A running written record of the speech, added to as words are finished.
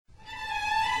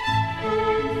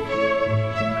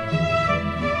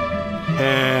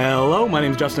My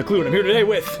name is Justin Clue, and I'm here today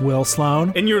with Will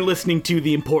Sloan. And you're listening to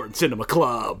the Important Cinema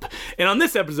Club. And on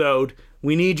this episode,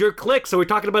 we need your click. So we're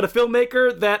talking about a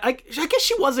filmmaker that I guess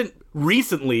she wasn't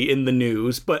recently in the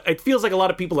news, but it feels like a lot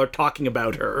of people are talking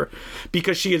about her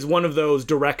because she is one of those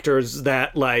directors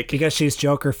that, like... Because she's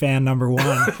Joker fan number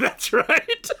one. That's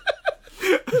right.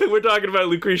 We're talking about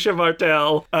Lucrecia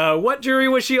Martel. What jury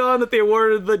was she on that they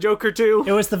awarded the Joker to?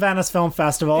 It was the Venice Film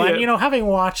Festival. Yeah. And, having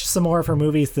watched some more of her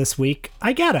movies this week,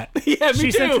 I get it. Yeah, me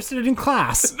She's too. interested in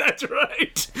class. That's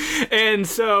right. And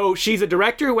so she's a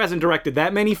director who hasn't directed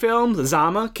that many films.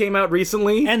 Zama came out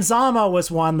recently. And Zama was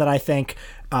one that I think...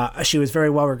 she was very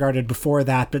well regarded before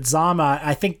that, but Zama,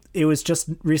 I think it was just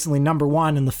recently number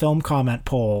one in the film comment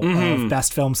poll of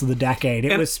best films of the decade.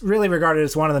 It was really regarded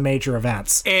as one of the major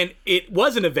events. And it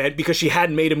was an event because she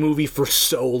hadn't made a movie for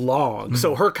so long.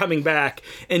 So her coming back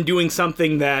and doing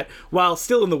something that, while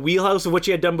still in the wheelhouse of what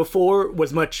she had done before,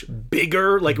 was much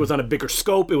bigger, like it was on a bigger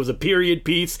scope, it was a period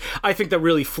piece. I think that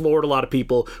really floored a lot of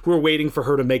people who were waiting for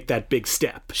her to make that big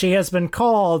step. She has been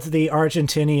called the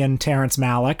Argentinian Terrence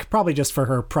Malick, probably just for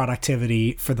her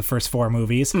productivity for the first four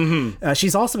movies.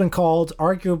 She's also been called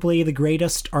arguably the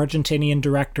greatest Argentinian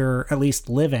director, at least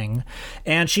living.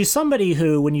 And she's somebody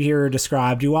who, when you hear her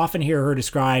described, you often hear her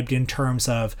described in terms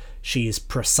of she's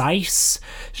precise,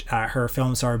 her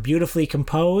films are beautifully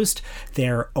composed,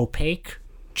 they're opaque,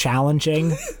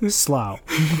 challenging, slow.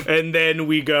 And then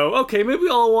we go, okay, maybe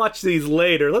I'll watch these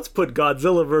later. Let's put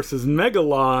Godzilla vs.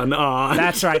 Megalon on.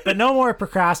 That's right, but no more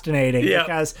procrastinating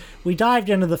because we dived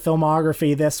into the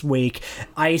filmography this week.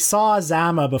 I saw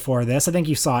Zama before this. I think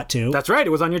you saw it too. That's right.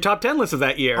 It was on your top 10 list of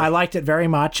that year. I liked it very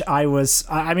much. I was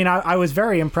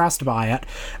very impressed by it.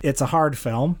 It's a hard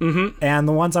film, and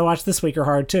the ones I watched this week are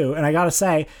hard too. And I gotta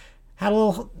say, had a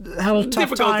little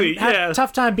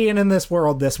tough time being in this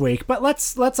world this week, but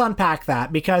let's unpack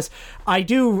that because I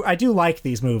do like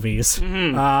these movies.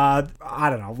 I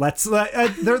don't know.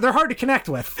 They're hard to connect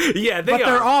with. Yeah, but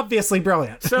they're obviously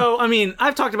brilliant. So I mean,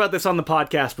 I've talked about this on the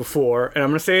podcast before, and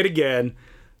I'm going to say it again.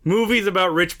 Movies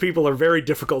about rich people are very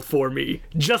difficult for me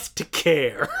just to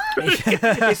care,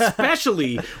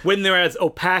 especially when they're as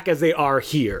opaque as they are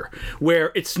here,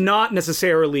 where it's not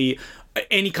necessarily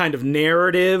any kind of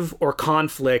narrative or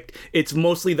conflict. It's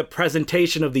mostly the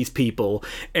presentation of these people,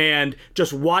 and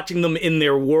just watching them in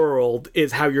their world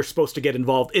is how you're supposed to get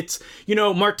involved. It's,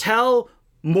 Martel,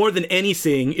 more than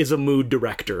anything, is a mood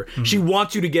director. She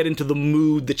wants you to get into the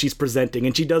mood that she's presenting,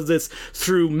 and she does this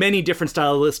through many different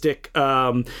stylistic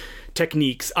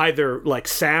techniques, either like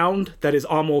sound that is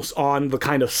almost on the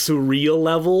kind of surreal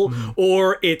level,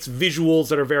 or it's visuals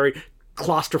that are very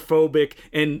claustrophobic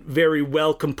and very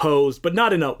well composed, but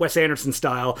not in a Wes Anderson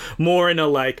style, more in a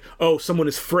like, someone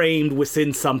is framed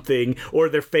within something or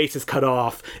their face is cut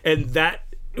off, and that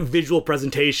visual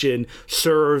presentation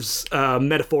serves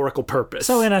metaphorical purpose.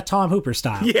 So in a Tom Hooper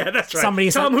style. Yeah, that's right.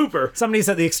 Hooper. Somebody's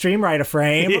at the extreme right of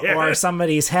frame, or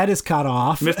somebody's head is cut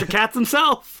off. Mr. Katz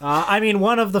himself.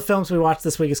 One of the films we watched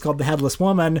this week is called The Headless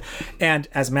Woman, and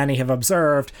as many have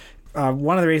observed,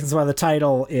 one of the reasons why the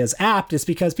title is apt is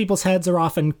because people's heads are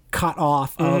often cut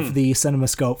off of the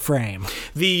CinemaScope frame.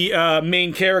 The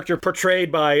main character,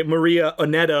 portrayed by Maria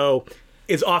Oneto,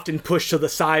 is often pushed to the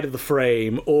side of the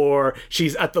frame, or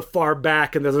she's at the far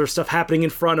back and there's stuff happening in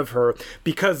front of her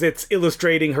because it's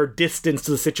illustrating her distance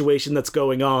to the situation that's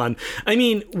going on. I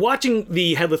mean, watching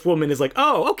The Headless Woman is like,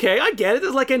 oh, okay, I get it.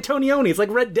 It's like Antonioni. It's like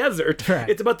Red Desert. Right.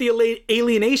 It's about the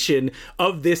alienation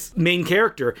of this main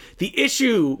character. The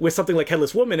issue with something like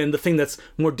Headless Woman, and the thing that's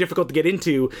more difficult to get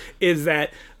into, is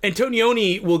that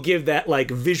Antonioni will give that like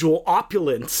visual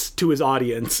opulence to his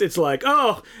audience. It's like,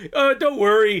 don't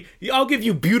worry, I'll give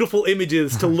you beautiful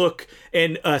images to look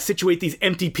and situate these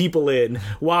empty people in,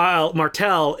 while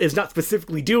Martel is not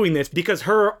specifically doing this because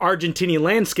her Argentinian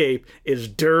landscape is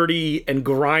dirty and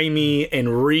grimy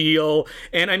and real.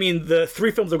 And I mean, the three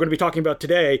films we're going to be talking about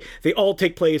today, they all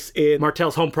take place in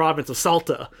Martel's home province of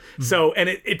Salta. So, and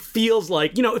it feels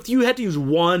like, if you had to use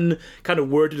one kind of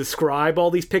word to describe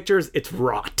all these pictures, it's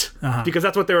rot. Because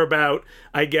that's what they're about,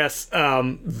 I guess,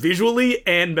 visually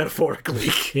and metaphorically.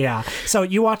 Yeah. So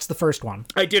you watched the first one.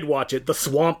 I did watch it. The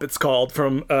Swamp, it's called,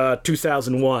 from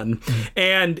 2001.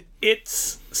 And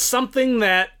it's something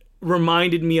that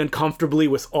reminded me uncomfortably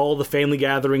with all the family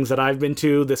gatherings that I've been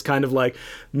to, this kind of like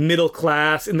middle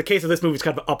class. In the case of this movie, it's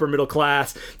kind of upper middle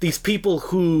class. These people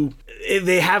who,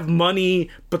 they have money,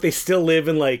 but they still live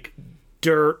in like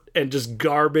dirt and just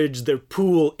garbage. Their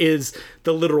pool is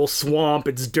the literal swamp.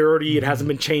 It's dirty. It hasn't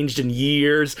been changed in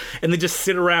years. And they just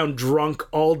sit around drunk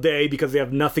all day because they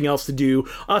have nothing else to do,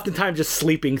 oftentimes just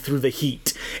sleeping through the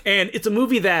heat. And it's a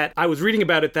movie that I was reading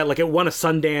about it that like it won a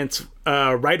Sundance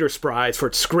Writers Prize for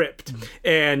its script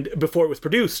and before it was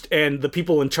produced. And the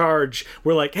people in charge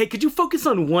were like, hey, could you focus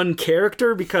on one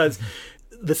character? Because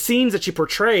the scenes that she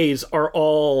portrays are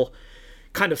all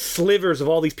kind of slivers of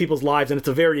all these people's lives, and it's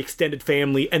a very extended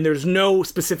family, and there's no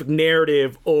specific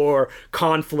narrative or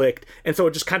conflict, and so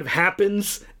it just kind of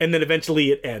happens, and then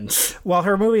eventually it ends. Well,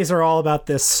 her movies are all about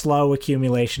this slow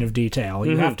accumulation of detail.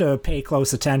 You have to pay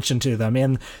close attention to them.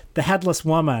 In The Headless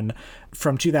Woman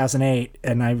from 2008,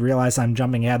 and I realize I'm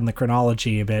jumping ahead in the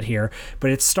chronology a bit here,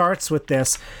 but it starts with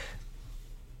this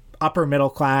upper middle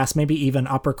class, maybe even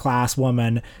upper class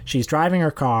woman. She's driving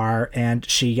her car and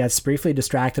she gets briefly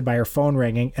distracted by her phone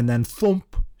ringing, and then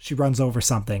thump, she runs over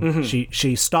something.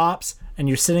 She stops, and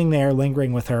you're sitting there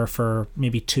lingering with her for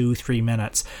maybe 2-3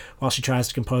 minutes while she tries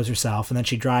to compose herself, and then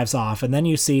she drives off, and then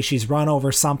you see she's run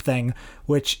over something,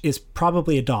 which is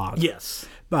probably a dog. Yes.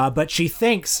 But she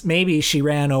thinks maybe she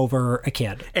ran over a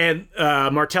kid. And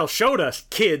Martel showed us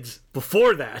kids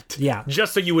before that. Yeah.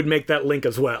 Just so you would make that link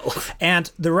as well.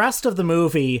 And the rest of the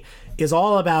movie is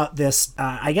all about this,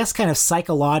 I guess, kind of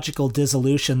psychological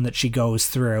dissolution that she goes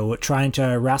through, trying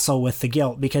to wrestle with the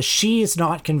guilt, because she's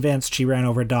not convinced she ran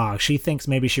over a dog. She thinks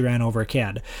maybe she ran over a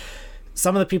kid.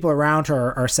 Some of the people around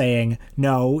her are saying,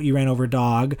 no, you ran over a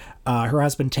dog. Her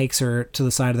husband takes her to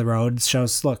the side of the road,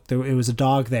 shows, look, it was a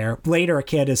dog there. Later, a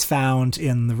kid is found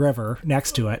in the river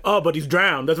next to it. Oh, but he's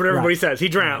drowned. That's what everybody says. He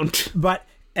drowned. But,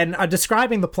 and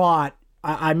describing the plot,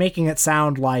 I'm making it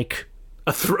sound like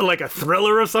like a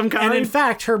thriller of some kind? And in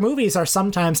fact, her movies are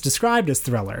sometimes described as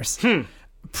thrillers.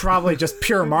 Probably just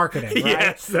pure marketing, right?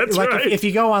 Yes, that's like right. If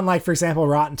you go on, like, for example,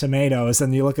 Rotten Tomatoes,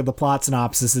 and you look at the plot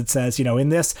synopsis, it says, you know, in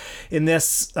this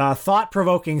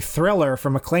thought-provoking thriller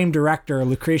from acclaimed director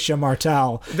Lucrecia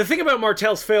Martel. The thing about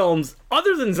Martel's films,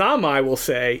 other than Zama, I will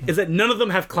say, is that none of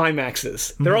them have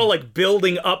climaxes. They're all, like,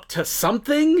 building up to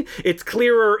something. It's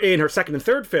clearer in her second and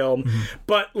third film,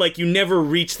 but, like, you never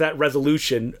reach that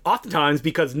resolution. Oftentimes,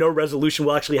 because no resolution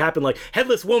will actually happen. Like,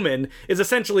 Headless Woman is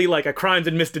essentially like a crimes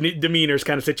and misdemeanors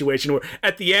kind of situation where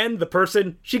at the end, the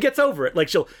person, she gets over it. Like,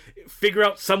 she'll figure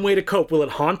out some way to cope. Will it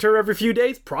haunt her every few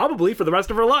days? Probably for the rest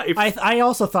of her life. I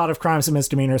also thought of Crimes and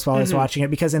Misdemeanors while I was watching it,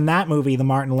 because in that movie, the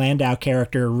Martin Landau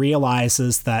character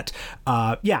realizes that,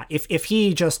 if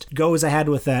he just goes ahead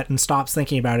with it and stops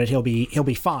thinking about it, he'll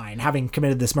be fine, having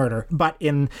committed this murder. But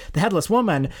in The Headless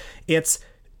Woman, it's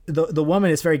the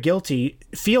woman is very guilty,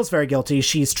 feels very guilty.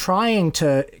 She's trying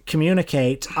to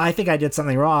communicate, I think I did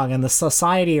something wrong, and the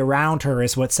society around her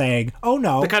is what's saying, oh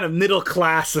no. The kind of middle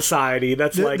class society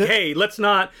that's hey, let's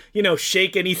not,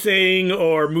 shake anything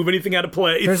or move anything out of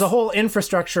place. There's a whole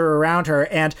infrastructure around her,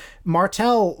 and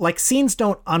Martel, like, scenes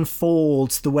don't unfold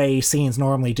the way scenes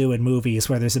normally do in movies,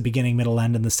 where there's a beginning, middle,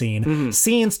 end in the scene.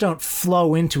 Scenes don't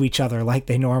flow into each other like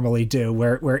they normally do,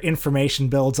 where information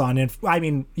builds on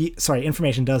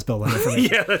information does build on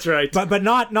information. Yeah, that's right. But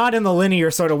not in the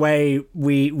linear sort of way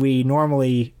we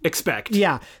normally expect.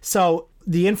 Yeah. So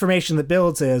the information that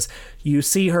builds is you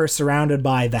see her surrounded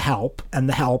by the help, and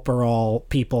the help are all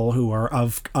people who are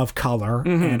of color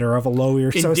and are of a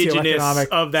lower socioeconomic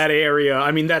of that area.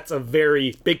 I mean, that's a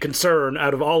very big concern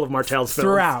out of all of Martel's films.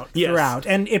 Throughout.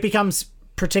 And it becomes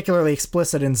particularly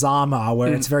explicit in Zama,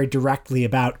 where it's very directly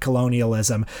about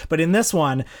colonialism. But in this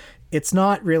one, it's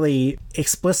not really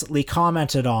explicitly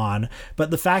commented on, but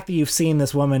the fact that you've seen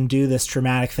this woman do this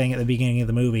traumatic thing at the beginning of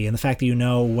the movie, and the fact that you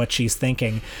know what she's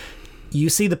thinking, you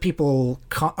see the people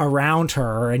around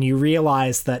her, and you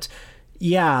realize that,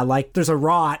 there's a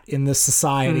rot in this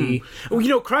society.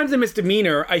 Well, Crimes and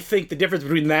Misdemeanor, I think the difference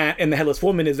between that and The Headless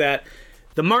Woman is that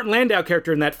the Martin Landau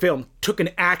character in that film took an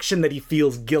action that he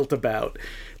feels guilt about.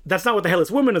 That's not what The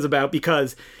Headless Woman is about,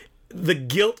 because the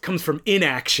guilt comes from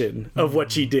inaction of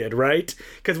what she did, right?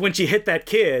 Because when she hit that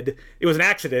kid, it was an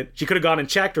accident. She could have gone and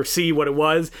checked or see what it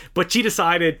was, but she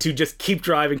decided to just keep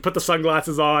driving, put the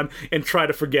sunglasses on, and try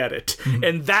to forget it.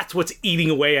 And that's what's eating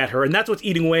away at her. And that's what's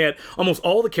eating away at almost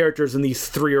all the characters in these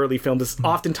three early films. It's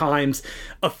oftentimes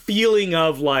a feeling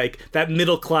of, like, that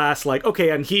middle class, like,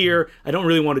 okay, I'm here. I don't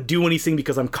really want to do anything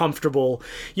because I'm comfortable.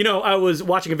 I was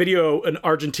watching a video, an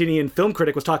Argentinian film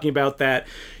critic was talking about that,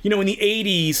 in the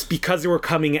 80s, because they were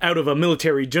coming out of a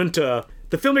military junta,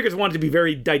 the filmmakers wanted to be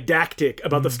very didactic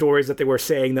about the stories that they were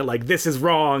saying, that, like, this is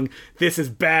wrong, this is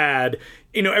bad,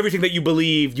 everything that you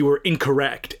believed, you were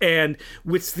incorrect. And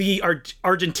with the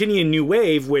Argentinian New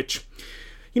Wave, which,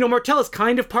 Martel is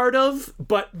kind of part of,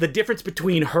 but the difference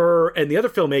between her and the other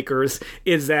filmmakers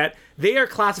is that they are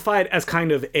classified as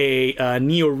kind of a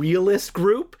neo-realist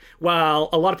group, while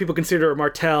a lot of people consider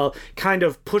Martel kind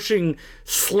of pushing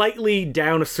slightly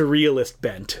down a surrealist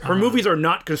bent. Her movies are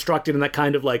not constructed in that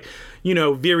kind of like,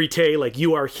 verite, like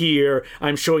you are here,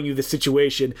 I'm showing you the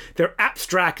situation. They're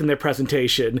abstract in their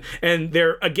presentation, and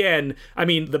they're, again,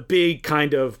 the big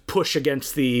kind of push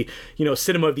against the,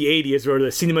 cinema of the 80s, or the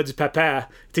cinéma du papa,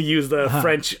 to use the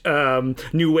French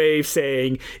New Wave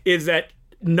saying, is that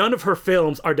none of her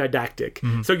films are didactic.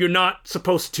 So you're not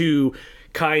supposed to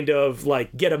kind of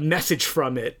like get a message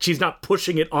from it. She's not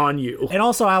pushing it on you. And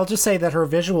also, I'll just say that her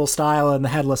visual style in The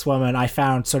Headless Woman I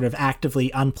found sort of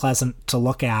actively unpleasant to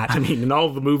look at. In all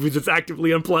of the movies it's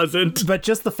actively unpleasant. But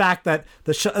just the fact that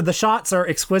the shots are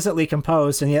exquisitely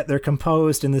composed, and yet they're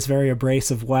composed in this very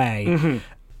abrasive way.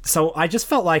 So I just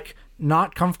felt like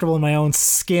not comfortable in my own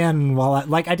skin while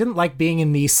I didn't like being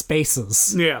in these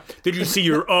spaces. Yeah. Did you see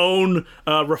your own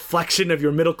reflection of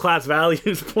your middle class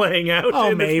values playing out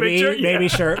in this picture? Maybe,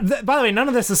 sure. By the way, none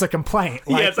of this is a complaint.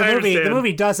 Yes, I understand. The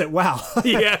movie does it well.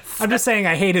 Yes. I'm just saying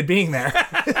I hated being there.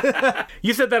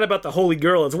 You said that about The Holy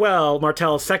Girl as well,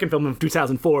 Martel's second film of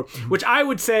 2004, which I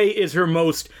would say is her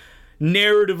most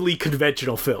narratively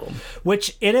conventional film.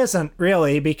 Which it isn't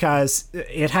really, because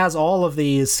it has all of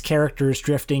these characters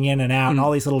drifting in and out and all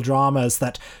these little dramas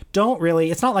that don't really,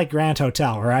 it's not like Grand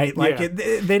Hotel, right? Like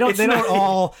they don't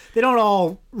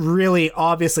all really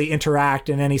obviously interact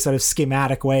in any sort of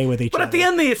schematic way with each other. But at the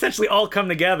end, they essentially all come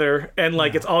together, and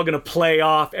it's all going to play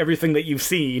off everything that you've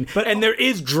seen. And there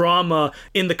is drama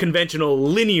in the conventional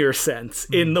linear sense,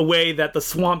 in the way that The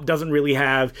Swamp doesn't really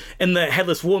have. And The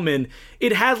Headless Woman,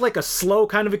 it has like a slow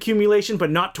kind of accumulation, but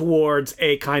not towards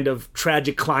a kind of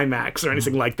tragic climax or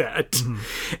anything like that.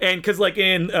 And because like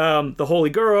in The Holy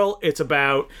Girl, it's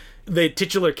about the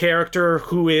titular character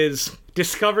who is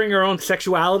discovering her own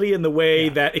sexuality in the way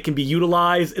that it can be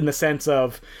utilized, in the sense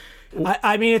of,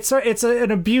 it's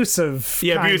an abusive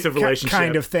relationship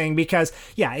kind of thing, because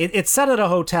it's set at a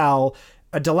hotel,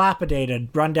 a dilapidated,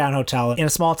 rundown hotel in a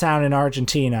small town in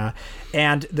Argentina,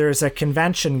 and there's a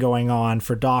convention going on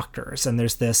for doctors, and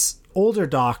there's this older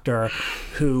doctor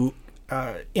who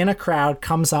in a crowd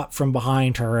comes up from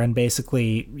behind her and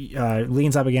basically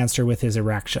leans up against her with his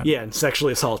erection. Yeah, and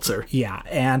sexually assaults her. Yeah,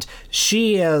 and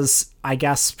she is, I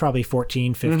guess, probably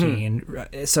 14,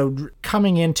 15. So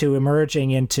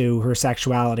emerging into her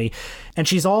sexuality. And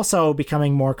she's also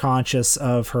becoming more conscious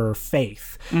of her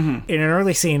faith. In an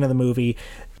early scene of the movie,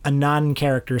 a nun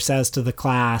character says to the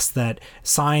class that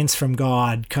signs from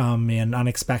God come in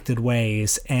unexpected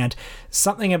ways, and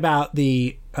something about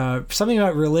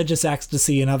religious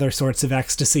ecstasy and other sorts of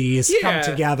ecstasies come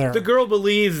together. The girl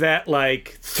believes that,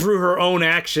 like, through her own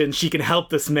actions, she can help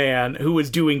this man who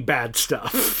is doing bad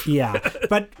stuff. Yeah,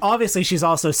 but obviously she's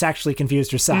also sexually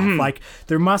confused herself. Like,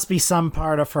 there must be some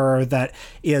part of her that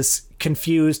is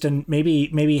confused and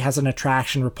maybe has an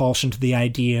repulsion to the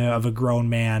idea of a grown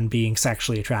man being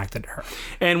sexually attracted to her.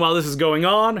 And while this is going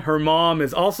on, her mom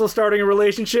is also starting a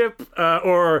relationship,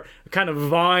 or kind of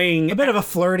vying, a bit of a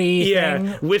flirty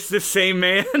thing with this same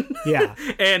man. Yeah.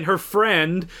 And her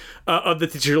friend of the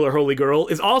titular Holy Girl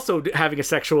is also having a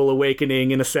sexual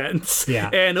awakening, in a sense. Yeah.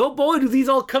 And oh boy, do these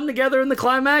all come together in the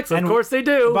climax. Of course they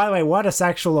do. By the way, what a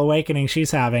sexual awakening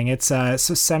she's having. It's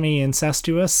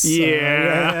semi-incestuous.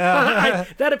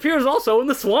 That appears also in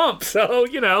The Swamp. So,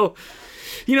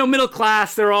 middle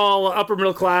class, they're all upper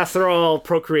middle class, they're all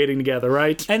procreating together,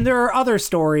 right? And there are other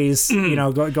stories, going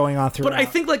on throughout. But I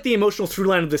think like the emotional through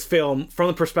line of this film, from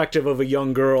the perspective of a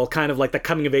young girl, kind of like the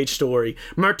coming of age story,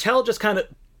 Martel just kind of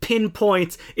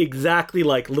pinpoints exactly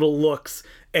like little looks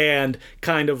and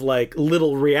kind of like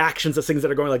little reactions to things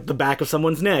that are going, like the back of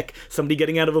someone's neck, somebody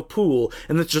getting out of a pool,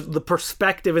 and it's just the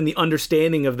perspective and the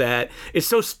understanding of that is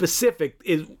so specific,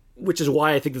 which is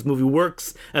why I think this movie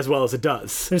works as well as it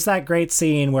does. There's that great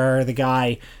scene where the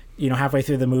guy, halfway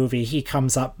through the movie, he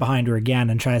comes up behind her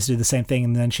again and tries to do the same thing,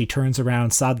 and then she turns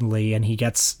around suddenly and he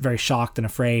gets very shocked and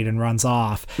afraid and runs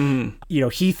off.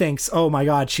 He thinks, oh my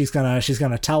God, she's gonna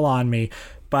tell on me.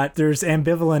 But there's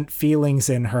ambivalent feelings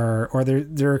in her, or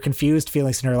there are confused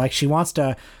feelings in her. Like she wants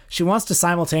to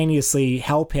simultaneously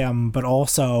help him, but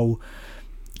also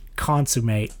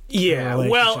consummate. Yeah,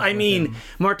 well,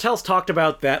 Martel's talked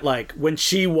about that, like, when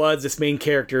she was this main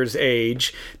character's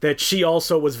age, that she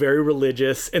also was very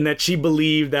religious, and that she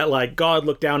believed that, like, God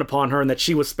looked down upon her, and that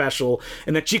she was special,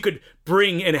 and that she could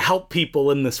bring and help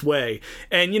people in this way.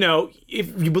 And,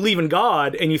 if you believe in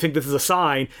God, and you think this is a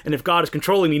sign, and if God is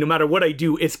controlling me, no matter what I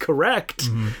do is correct,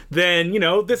 then,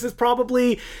 this is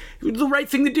probably the right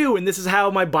thing to do, and this is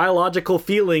how my biological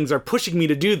feelings are pushing me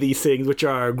to do these things, which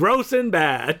are gross and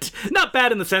bad. Not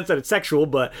bad in the sense that it's sexual,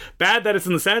 but bad that it's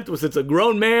in the sense that it's a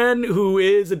grown man who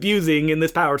is abusing in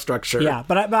this power structure. Yeah,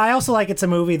 but I also like it's a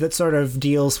movie that sort of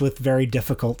deals with very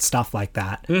difficult stuff like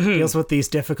that. Deals with these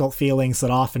difficult feelings that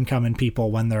often come in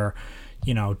people when they're,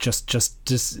 just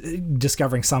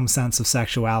discovering some sense of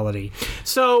sexuality.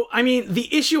 So, I mean,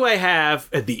 the issue I have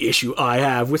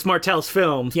with Martel's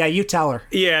films... Yeah, you tell her.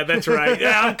 Yeah, that's right.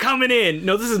 I'm coming in.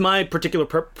 No, this is my particular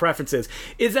preferences.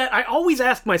 Is that I always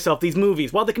ask myself, these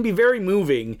movies, while they can be very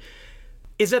moving,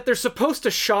 is that they're supposed to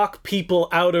shock people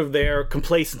out of their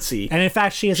complacency. And in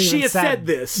fact, she has said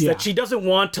this, that she doesn't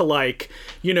want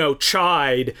to,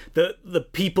 chide the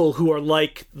people who are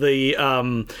like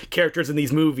the characters in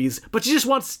these movies, but she just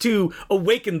wants to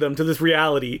awaken them to this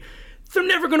reality. They're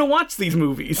never going to watch these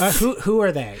movies. Who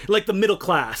are they? Like the middle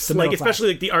class. Especially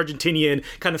like the Argentinian,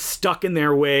 kind of stuck in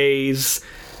their ways.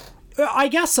 I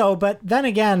guess so, but then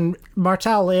again,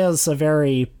 Martel is a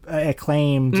very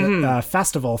acclaimed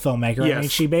festival filmmaker. Yes. I mean,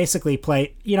 she basically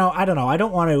played. I don't know. I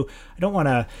don't want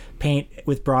to paint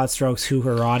with broad strokes who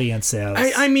her audience is.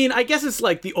 I mean, I guess it's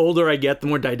like the older I get, the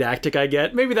more didactic I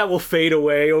get. Maybe that will fade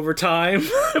away over time,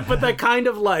 but that kind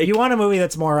of like you want a movie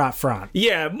that's more upfront.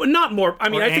 Yeah, not more. I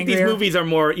mean, I think these movies are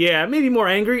more. Yeah, maybe more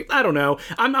angry. I don't know.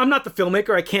 I'm not the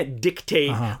filmmaker. I can't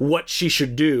dictate what she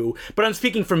should do, but I'm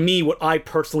speaking for me, what I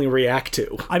personally react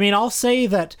to. I mean, I'll say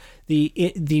that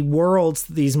the worlds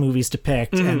these movies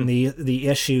depict and the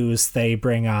issues they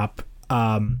bring up.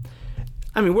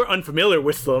 I mean, we're unfamiliar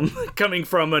with them coming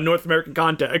from a North American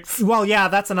context. Well, yeah,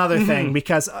 that's another thing,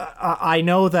 because I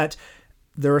know that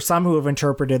there are some who have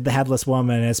interpreted The Headless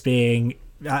Woman as being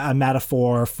a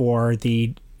metaphor for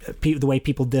the way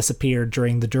people disappeared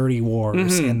during the Dirty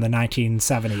Wars in the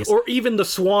 1970s. Or even The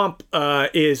Swamp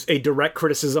is a direct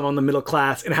criticism on the middle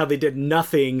class and how they did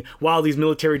nothing while these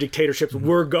military dictatorships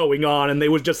were going on, and they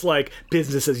was just like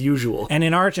business as usual. And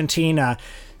in Argentina,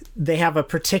 they have a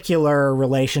particular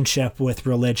relationship with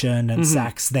religion and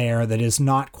sex there that is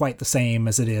not quite the same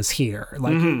as it is here.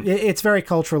 Like it's very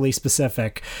culturally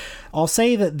specific. I'll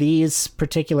say that these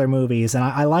particular movies, and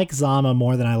I like Zama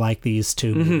more than I like these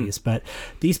two movies, but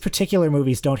these particular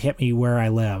movies don't hit me where I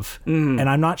live, and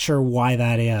I'm not sure why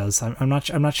that is. I'm not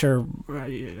sure.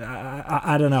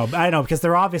 I don't know. I know because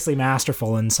they're obviously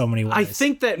masterful in so many ways. I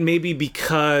think that maybe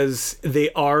because they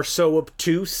are so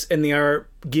obtuse and they are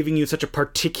giving you such a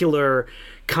particular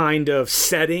kind of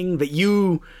setting that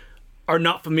you are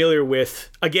not familiar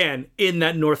with, again, in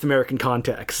that North American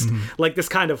context. Like this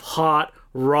kind of hot,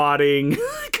 rotting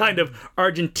kind of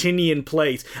Argentinian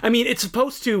place. I mean, it's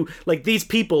supposed to, like, these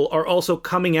people are also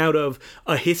coming out of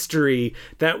a history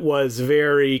that was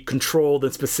very controlled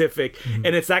and specific,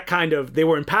 and it's that kind of, they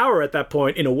were in power at that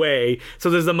point in a way, so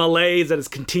there's a malaise that has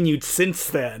continued since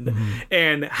then,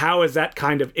 and how is that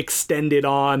kind of extended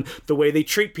on the way they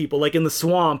treat people. Like in The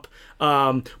Swamp,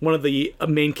 one of the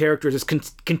main characters is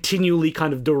continually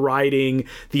kind of deriding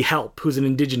the help, who's an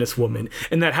indigenous woman,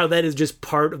 and that how that is just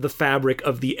part of the fabric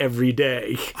of the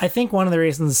everyday. I think one of the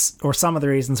reasons, or some of the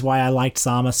reasons why I liked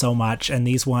Zama so much, and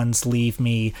these ones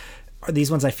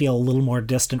I feel a little more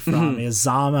distant from, is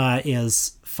Zama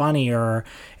is funnier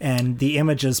and the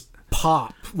images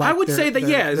pop. Like I would say that,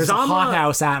 there's Zama a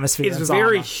hothouse atmosphere. Is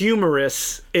very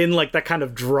humorous in like that kind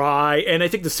of dry, and I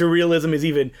think the surrealism is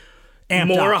even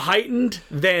more heightened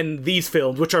than these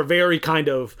films, which are very kind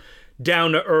of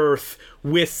down to earth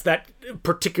with that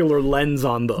particular lens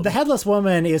on them. The Headless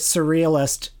Woman is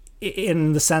surrealist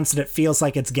in the sense that it feels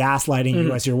like it's gaslighting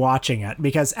you as you're watching it,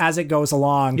 because as it goes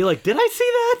along, you're like, did I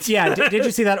see that? Yeah, did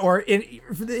you see that? Or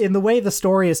in the way the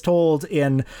story is told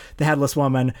in The Headless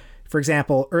Woman, for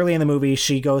example, early in the movie,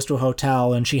 she goes to a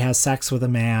hotel and she has sex with a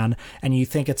man, and you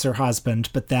think it's her husband,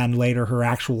 but then later her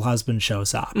actual husband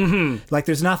shows up. Like,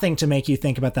 there's nothing to make you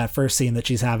think about that first scene that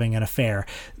she's having an affair.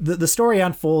 The story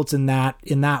unfolds in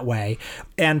that way,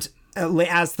 and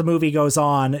as the movie goes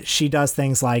on, she does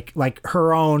things like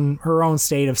her own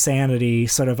state of sanity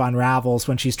sort of unravels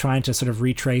when she's trying to sort of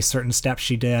retrace certain steps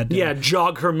she did. Yeah,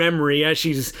 jog her memory as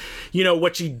she's,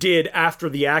 what she did after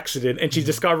the accident, and she's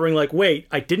discovering like, wait,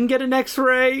 I didn't get an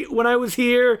X-ray when I was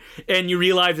here, and you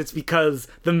realize it's because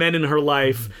the men in her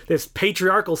life, this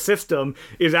patriarchal system,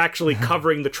 is actually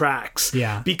covering the tracks.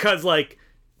 Yeah, because like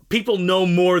people know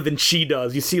more than she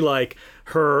does. You see like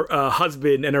her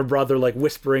husband and her brother like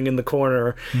whispering in the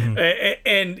corner.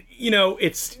 And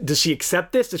does she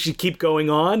accept this? Does she keep going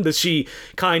on? Does she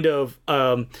kind of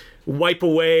wipe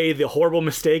away the horrible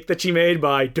mistake that she made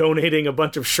by donating a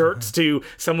bunch of shirts to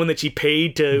someone that she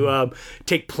paid to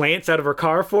take plants out of her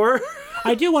car for her?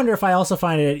 I do wonder if I also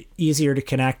find it easier to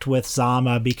connect with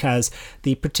Zama because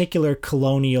the particular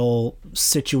colonial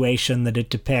situation that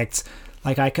it depicts,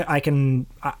 like I can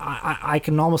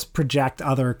almost project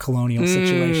other colonial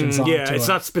situations onto it. It's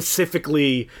not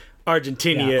specifically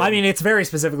Argentinian. Yeah. I mean, it's very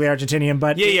specifically Argentinian,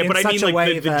 but but I mean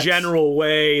like the general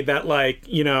way that like,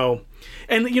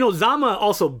 and Zama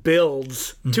also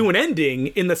builds to an ending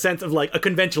in the sense of like a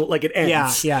conventional, like it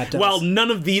ends. Yeah, it does. While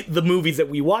none of the movies that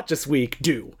we watch this week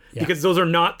do. Yeah. Because those are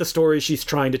not the stories she's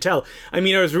trying to tell. I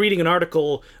mean, I was reading an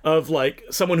article of like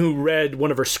someone who read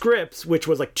one of her scripts, which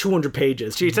was like 200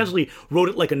 pages. She essentially wrote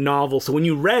it like a novel. So when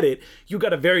you read it, you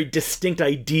got a very distinct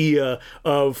idea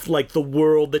of like the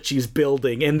world that she's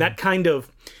building. And that kind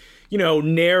of,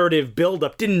 narrative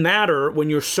buildup didn't matter when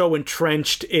you're so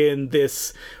entrenched in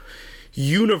this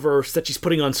universe that she's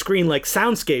putting on screen. Like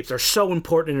soundscapes are so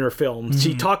important in her films.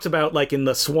 She talks about like in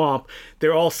The Swamp,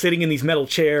 they're all sitting in these metal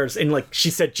chairs, and like she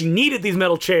said she needed these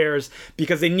metal chairs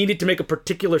because they needed to make a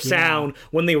particular sound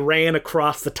when they ran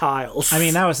across the tiles. I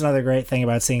mean, that was another great thing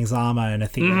about seeing Zama in a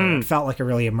theater. It felt like a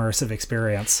really immersive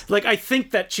experience. Like, I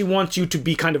think that she wants you to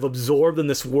be kind of absorbed in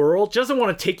this world. She doesn't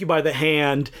want to take you by the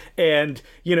hand and,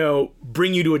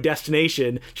 bring you to a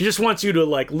destination. She just wants you to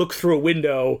like look through a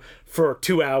window for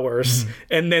 2 hours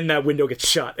and then that window gets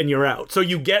shut and you're out. So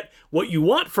you get what you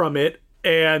want from it,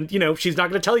 and she's not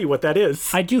going to tell you what that is.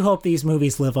 I do hope these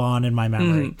movies live on in my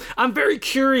memory. I'm very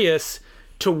curious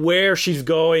to where she's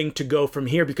going to go from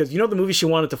here, because the movie she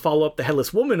wanted to follow up, The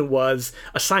Headless Woman, was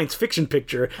a science fiction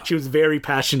picture she was very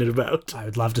passionate about. I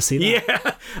would love to see that.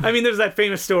 Yeah. I mean, there's that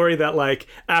famous story that like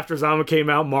after Zama came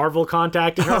out, Marvel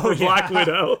contacted her for Black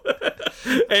Widow.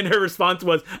 And her response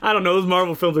was, I don't know, those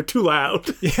Marvel films are too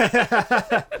loud.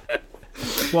 Yeah.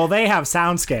 Well, they have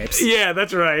soundscapes. Yeah,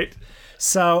 that's right.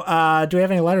 So, do we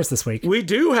have any letters this week? We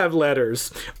do have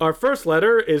letters. Our first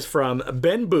letter is from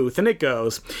Ben Booth, and it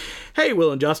goes, Hey,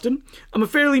 Will and Justin. I'm a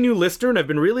fairly new listener, and I've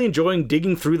been really enjoying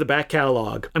digging through the back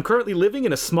catalog. I'm currently living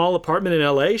in a small apartment in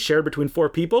LA, shared between 4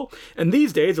 people, and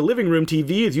these days a living room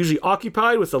TV is usually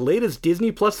occupied with the latest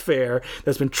Disney Plus fare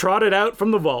that's been trotted out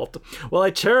from the vault. While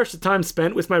I cherish the time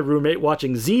spent with my roommate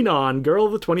watching Xenon, Girl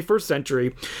of the 21st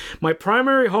Century, my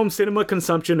primary home cinema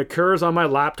consumption occurs on my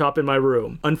laptop in my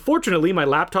room. Unfortunately, my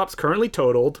laptop's currently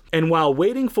totaled, and while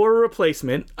waiting for a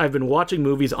replacement, I've been watching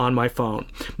movies on my phone.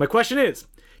 My question is,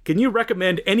 can you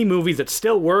recommend any movies that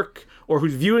still work or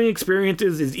whose viewing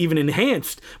experiences is even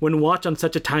enhanced when watched on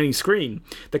such a tiny screen?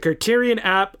 The Criterion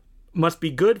app must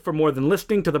be good for more than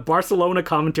listening to the Barcelona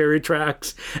commentary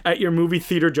tracks at your movie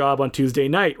theater job on Tuesday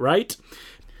night, right?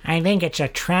 I think it's a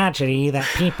tragedy that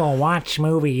people watch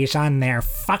movies on their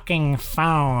fucking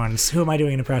phones. Who am I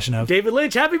doing an impression of? David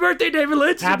Lynch. Happy birthday, David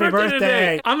Lynch. Happy birthday.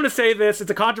 Today. I'm going to say this. It's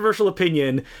a controversial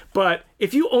opinion, but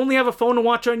if you only have a phone to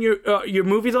watch on your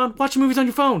movies on, watch your movies on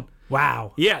your phone.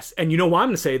 Wow. Yes, and you know why I'm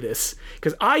going to say this?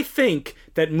 Because I think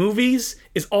that movies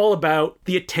is all about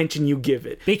the attention you give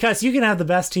it. Because you can have the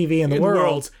best TV in the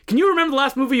world. Can you remember the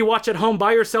last movie you watched at home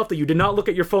by yourself that you did not look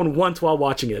at your phone once while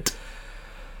watching it?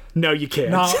 No, you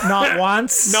can't. Not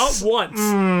once? Not once.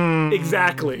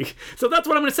 Exactly. So that's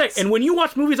what I'm going to say. And when you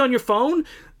watch movies on your phone,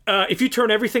 if you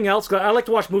turn everything else... I like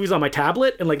to watch movies on my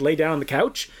tablet and like lay down on the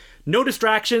couch. No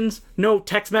distractions, no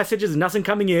text messages, nothing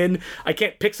coming in. I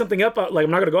can't pick something up. Like,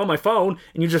 I'm not going to go on my phone,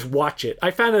 and you just watch it.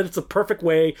 I found that it's a perfect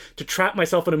way to trap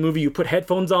myself in a movie. You put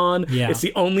headphones on. Yeah. It's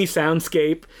the only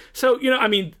soundscape. So,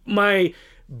 my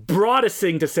broadest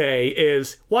thing to say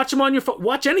is watch them on your phone.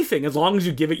 Watch anything as long as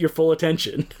you give it your full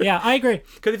attention. Yeah, I agree.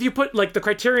 Because if you put like the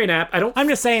Criterion app, I'm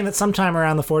just saying that sometime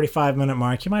around the 45-minute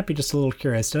mark, you might be just a little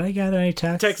curious. Did I get any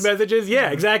text messages? Yeah,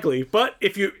 exactly. But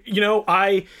if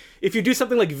if you do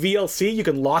something like VLC, you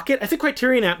can lock it. I think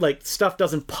Criterion app, like, stuff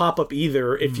doesn't pop up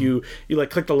either if you like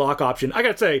click the lock option. I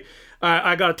gotta say,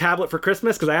 I got a tablet for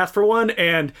Christmas because I asked for one,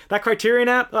 and that Criterion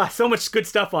app, so much good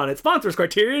stuff on it. Sponsors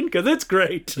Criterion because it's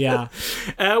great. Yeah.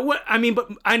 But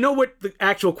I know what the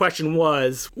actual question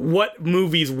was. What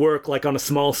movies work like on a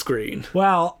small screen?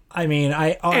 Well, I mean,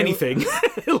 anything.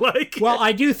 Well,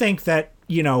 I do think that,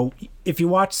 if you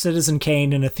watch Citizen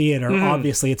Kane in a theater,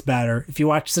 obviously it's better. If you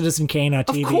watch Citizen Kane on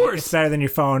TV, it's better than your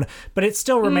phone. But it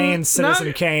still remains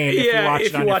Citizen Kane if you watch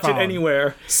it on your phone. It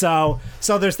anywhere. So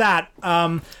there's that.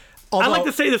 I like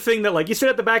to say the thing that, like, you sit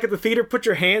at the back of the theater, put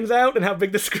your hands out and how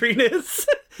big the screen is.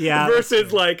 Yeah.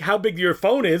 Versus, like, how big your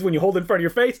phone is when you hold it in front of your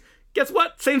face. guess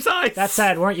what? Same size. That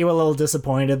said, weren't you a little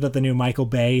disappointed that the new Michael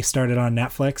Bay started on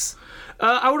Netflix?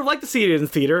 I would have liked to see it in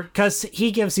theater Because he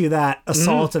gives you that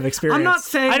assault of experience. I'm not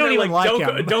saying I don't that, even like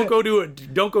him. Don't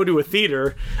go to a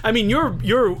theater. I mean,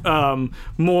 you're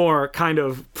more kind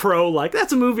of pro like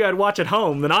that's a movie I'd watch at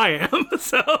home than I am.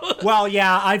 So Well,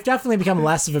 yeah, I've definitely become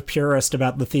less of a purist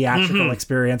about the theatrical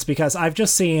experience because I've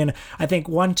just seen, I think,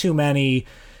 one too many,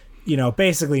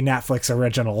 basically Netflix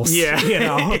originals.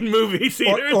 yeah, in movie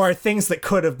theaters or things that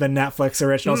could have been Netflix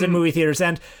originals in movie theaters.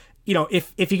 And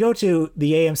if you go to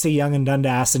the AMC Yonge and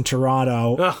Dundas in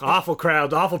Toronto, awful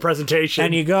crowds, awful presentation,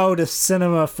 and you go to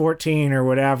Cinema 14 or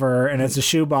whatever, and it's a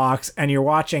shoebox, and you're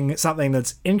watching something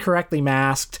that's incorrectly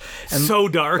masked, and so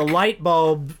dark, the light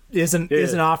bulb isn't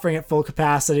offering at full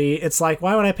capacity. It's like,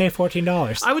 why would I pay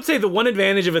 $14? I would say the one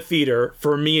advantage of a theater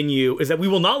for me and you is that we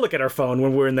will not look at our phone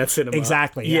when we're in that cinema.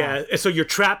 Exactly. Yeah. So you're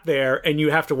trapped there and you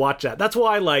have to watch that. That's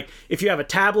why, like, if you have a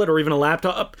tablet or even a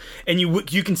laptop and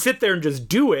you can sit there and just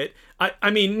do it.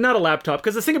 I mean, not a laptop,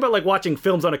 because the thing about like watching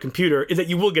films on a computer is that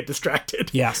you will get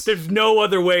distracted. Yes. There's no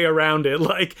other way around it.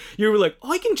 Like, you're like,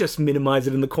 I can just minimize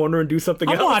it in the corner and do something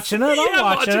else. I'm watching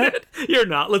it. You're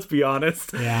not, let's be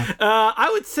honest. Yeah. I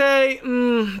would say,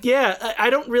 I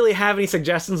don't really have any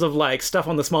suggestions of like stuff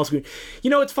on the small screen.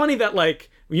 It's funny that like,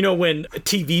 when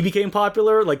TV became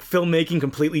popular, like filmmaking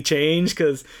completely changed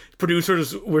because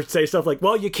producers would say stuff like,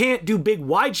 well, you can't do big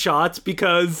wide shots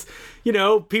because,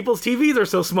 people's TVs are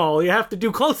so small. You have to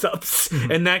do close-ups.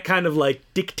 Mm-hmm. And that kind of like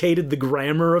dictated the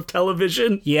grammar of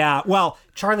television. Yeah. Well,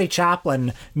 Charlie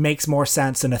Chaplin makes more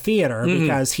sense in a theater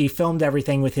because he filmed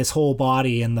everything with his whole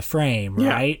body in the frame,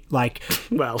 right? Yeah. Like,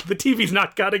 well, the TV's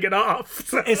not cutting it off.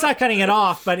 So. It's not cutting it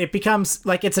off, but it becomes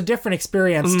like it's a different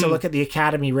experience to look at the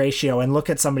Academy ratio and look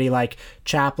at somebody like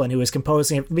Chaplin who is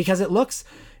composing it because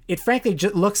it frankly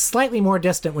looks slightly more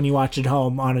distant when you watch it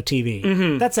home on a TV.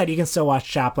 Mm-hmm. That said, you can still watch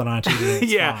Chaplin on a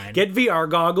TV. Fine. Get VR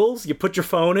goggles. You put your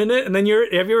phone in it, and then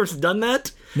have you ever done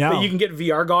that? No. That you can get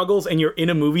VR goggles, and you're in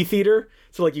a movie theater.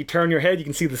 So, like, you turn your head, you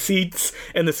can see the seats,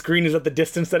 and the screen is at the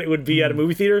distance that it would be at a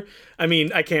movie theater. I mean,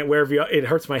 I can't wear VR. It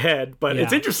hurts my head, but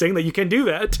it's interesting that you can do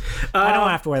that. I don't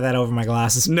have to wear that over my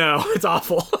glasses. No, it's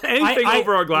awful. Anything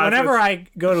over our glasses. Whenever I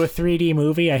go to a 3D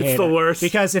movie, I hate it. It's the worst.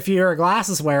 Because if you're a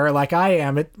glasses wearer like I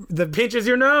am, it pinches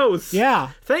your nose.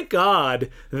 Yeah. Thank God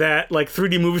that, like,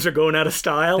 3D movies are going out of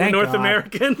style in North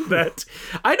American. That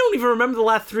I don't even remember the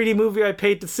last 3D movie I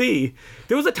paid to see.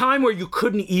 There was a time where you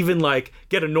couldn't even, like,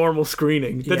 get a normal screening.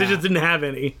 That they just didn't have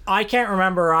any. I can't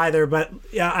remember either, but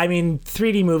I mean,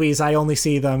 3D movies, I only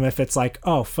see them if it's like,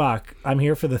 oh, fuck, I'm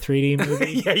here for the 3D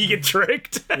movie. Yeah, you get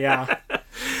tricked. Yeah.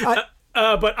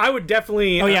 But I would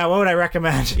definitely... what would I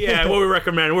recommend? What would we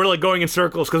recommend? We're like going in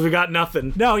circles because we got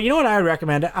nothing. No, you know what I would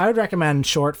recommend? I would recommend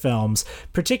short films,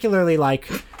 particularly like...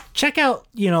 Check out,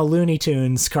 Looney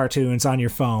Tunes cartoons on your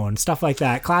phone, stuff like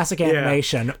that, classic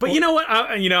animation. Yeah. But you know what?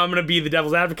 I'm going to be the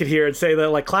devil's advocate here and say that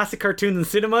like classic cartoons in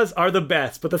cinemas are the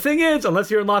best. But the thing is, unless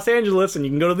you're in Los Angeles and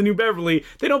you can go to the New Beverly,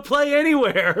 they don't play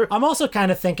anywhere. I'm also kind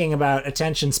of thinking about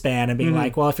attention span and being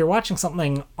like, well, if you're watching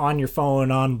something on your phone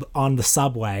on the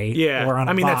subway or on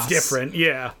a bus, that's different.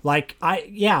 Yeah. Like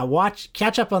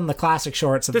catch up on the classic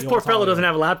shorts. Of this poor fellow doesn't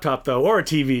have a laptop though or a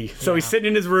TV, so he's sitting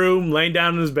in his room, laying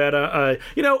down in his bed.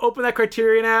 Open that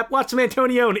Criterion app, watch some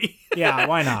Antonioni. Yeah,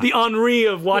 why not? The ennui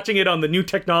of watching it on the new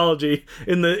technology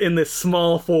in this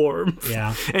small form.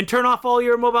 Yeah. And turn off all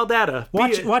your mobile data.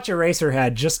 Watch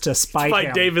Eraserhead just to spite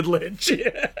him. David Lynch.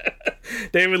 Yeah.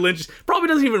 David Lynch probably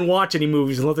doesn't even watch any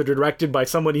movies unless they're directed by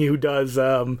somebody who does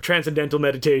transcendental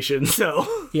meditation. So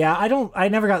yeah, I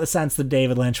never got the sense that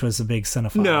David Lynch was a big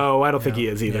cinephile. No, I don't think he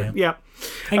is either. Yeah.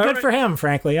 And good for him,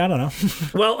 frankly. I don't know.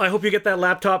 Well, I hope you get that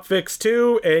laptop fixed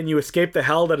too, and you escape the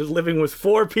hell that is living with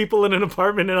 4 people in an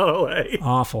apartment in LA.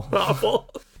 Awful.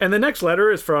 And the next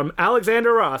letter is from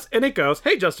Alexander Ross, and it goes,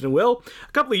 Hey, Justin and Will.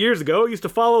 A couple of years ago, I used to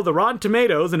follow the Rotten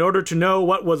Tomatoes in order to know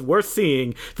what was worth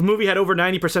seeing. If a movie had over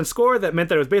 90% score, that meant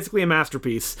that it was basically a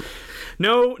masterpiece.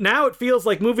 No, now it feels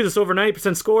like movies with over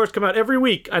 90% scores come out every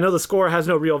week. I know the score has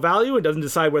no real value and doesn't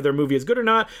decide whether a movie is good or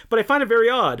not, but I find it very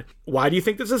odd. Why do you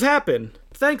think this has happened?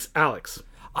 Thanks, Alex.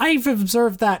 I've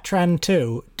observed that trend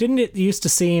too. Didn't it used to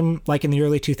seem like in the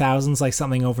early 2000s like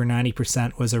something over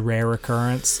 90% was a rare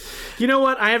occurrence? You know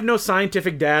what? I have no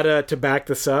scientific data to back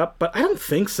this up, but I don't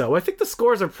think so. I think the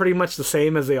scores are pretty much the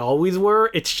same as they always were.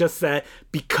 It's just that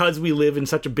because we live in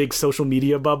such a big social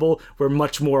media bubble, we're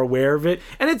much more aware of it.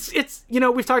 And it's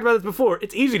we've talked about this before.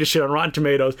 It's easy to shit on Rotten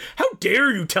Tomatoes. How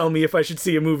dare you tell me if I should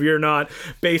see a movie or not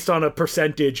based on a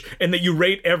percentage and that you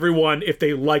rate everyone if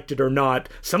they liked it or not.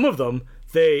 Some of them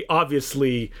they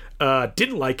obviously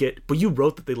didn't like it, but you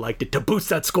wrote that they liked it to boost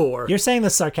that score. You're saying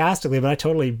this sarcastically, but I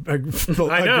totally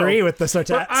agree with the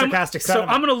sarcastic So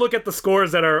sentiment. I'm going to look at the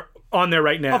scores that are on there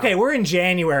right now. Okay, we're in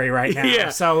January right now. Yeah.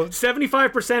 So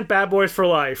 75% Bad Boys for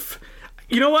Life.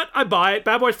 You know what? I buy it.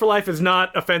 Bad Boys for Life is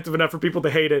not offensive enough for people to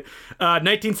hate it.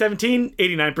 1917,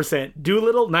 89%.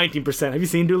 Doolittle, 19%. Have you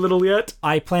seen Doolittle yet?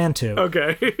 I plan to.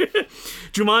 Okay.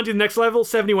 Jumanji, The Next Level,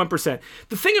 71%.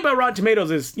 The thing about Rotten Tomatoes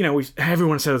is,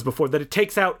 everyone said this before, that it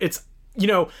takes out, it's,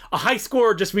 a high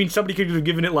score just means somebody could have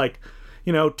given it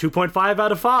 2.5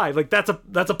 out of 5. Like that's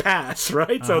a pass,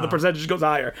 right? So the percentage goes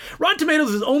higher. Rotten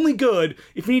Tomatoes is only good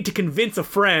if you need to convince a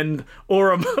friend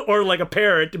or a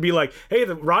parent to be like, hey,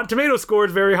 the Rotten Tomatoes score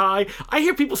is very high. I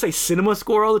hear people say cinema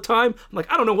score all the time. I'm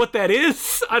like, I don't know what that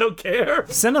is. I don't care.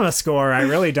 Cinema score, I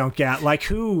really don't get. Like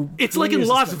who? It's like in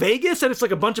Las Vegas, and it's like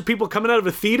a bunch of people coming out of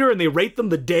a theater, and they rate them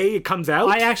the day it comes out.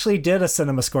 I actually did a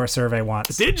cinema score survey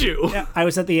once. Did you? Yeah, I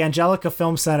was at the Angelica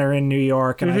Film Center in New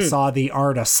York, and I saw The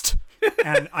Artist.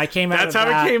 And I came out That's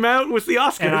how it came out with the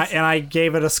Oscars. And I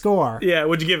gave it a score. Yeah,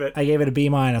 what'd you give it? I gave it a B-.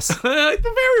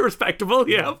 Very respectable,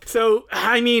 yeah. So,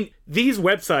 these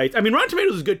websites, Rotten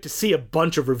Tomatoes is good to see a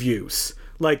bunch of reviews.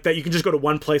 Like that you can just go to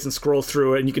one place and scroll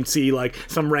through it and you can see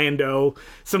some rando,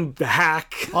 some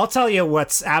hack. I'll tell you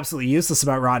what's absolutely useless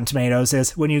about Rotten Tomatoes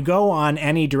is when you go on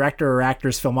any director or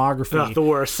actor's filmography the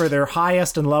worst. For their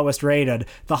highest and lowest rated,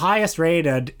 the highest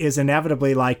rated is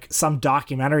inevitably some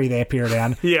documentary they appeared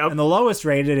in. Yep. And the lowest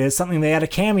rated is something they had a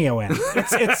cameo in.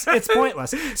 It's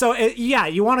pointless. So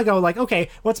you want to go okay,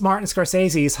 what's Martin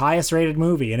Scorsese's highest rated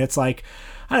movie? And it's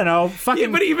I don't know, fucking... Yeah,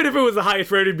 but even if it was the highest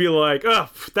rated, it'd be like, oh,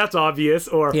 that's obvious,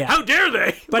 or how dare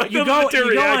they? But you go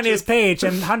on his page,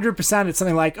 and 100% it's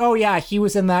something like, oh yeah, he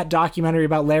was in that documentary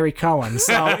about Larry Cohen,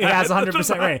 so it has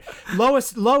 100% rating.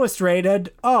 Lowest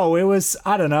rated, it was,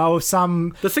 I don't know,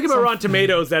 some... The thing about Rotten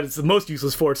Tomatoes that it's the most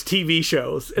useless for, it's TV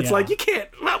shows. It's you can't...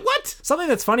 What? Something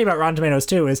that's funny about Rotten Tomatoes,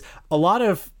 too, is a lot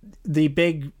of the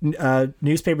big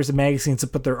newspapers and magazines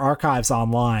have put their archives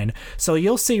online. So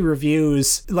you'll see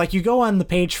reviews, you go on the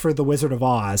page for The Wizard of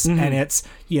Oz, and it's,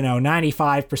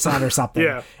 95% or something.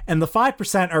 Yeah. And the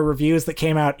 5% are reviews that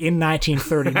came out in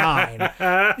 1939.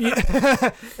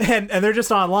 and they're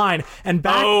just online. And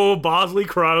back... Oh, Bosley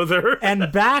Crowther.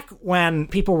 And back when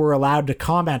people were allowed to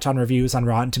comment on reviews on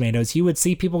Rotten Tomatoes, you would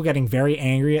see people getting very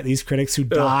angry at these critics who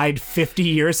died 50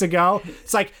 years ago.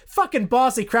 It's like, fucking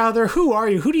Bosley Crowther, who are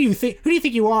you? Who do you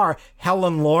think you are?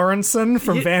 Helen Lawrenson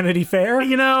from Vanity Fair?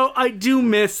 I do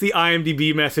miss the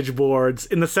IMDb message boards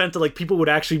in the sense that people would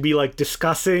actually be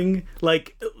discussing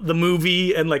the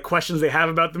movie and questions they have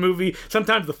about the movie.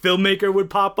 Sometimes the filmmaker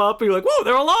would pop up and you're like, whoa,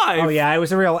 they're alive. Oh yeah, it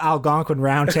was a real Algonquin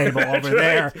roundtable over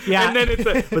there. Yeah. And then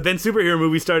but then superhero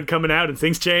movies started coming out and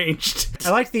things changed.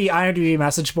 I like the IMDb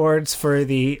message boards for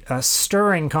the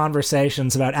stirring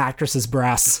conversations about actresses'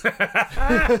 breasts. Or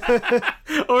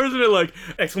isn't it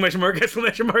exclamation mark,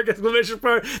 exclamation mark, exclamation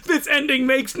mark, this ending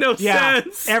makes no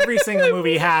sense. Every single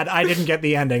movie had, I didn't get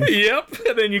the ending. Yep.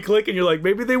 And then you click and you're like,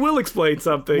 maybe they will explain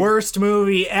something. Worst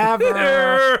movie ever.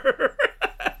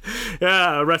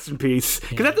 Yeah, rest in peace.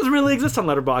 Because that doesn't really exist on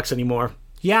Letterboxd anymore.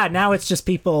 Yeah, now it's just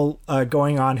people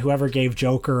going on whoever gave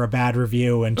Joker a bad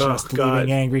review and just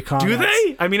leaving angry comments. Do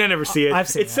they? I never see it. I've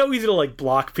seen it's so easy to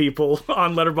block people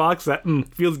on Letterboxd that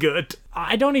feels good.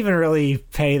 I don't even really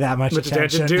pay that much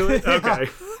attention to it? Okay.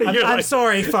 I'm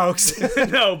sorry, folks.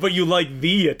 No, but you like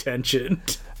the attention.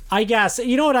 I guess.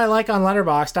 You know what I like on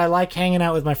Letterboxd? I like hanging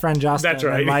out with my friend Justin. That's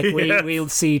right. And we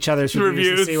see each other's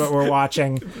reviews to see what we're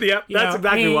watching. Yep, that's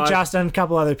exactly me, why. Justin, a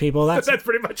couple other people. That's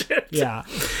pretty much it. Yeah.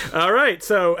 All right.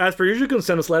 So, as per usual, you can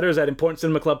send us letters at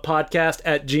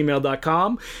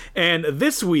importantcinemaclubpodcast@gmail.com. And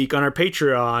this week on our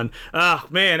Patreon,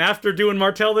 after doing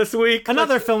Martel this week...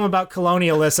 Another film about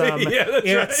colonialism.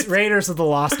 It's Raiders of the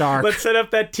Lost Ark. Let's set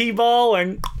up that T-ball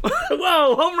and...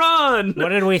 Whoa, home run! What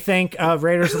did we think of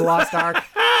Raiders of the Lost Ark?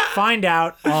 Find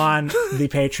out on the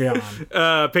Patreon.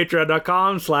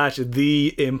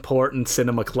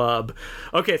 Patreon.com/TheImportantCinemaClub.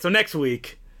 Okay, so next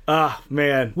week,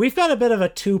 man. We've got a bit of a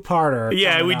two-parter.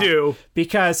 Yeah, we do.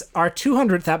 Because our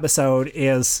 200th episode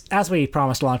is, as we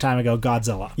promised a long time ago,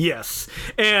 Godzilla. Yes.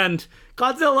 And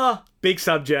Godzilla, big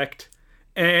subject.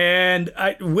 And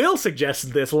Will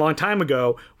suggested this a long time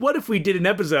ago. What if we did an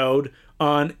episode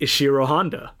on Ishiro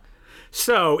Honda?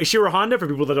 So, Ishiro Honda, for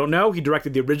people that don't know, he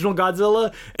directed the original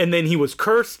Godzilla, and then he was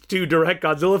cursed to direct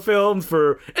Godzilla films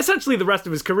for essentially the rest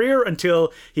of his career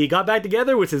until he got back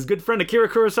together with his good friend Akira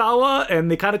Kurosawa,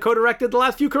 and they kind of co-directed the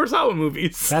last few Kurosawa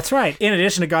movies. That's right. In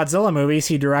addition to Godzilla movies,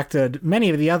 he directed many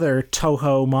of the other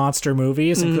Toho monster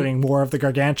movies, including War of the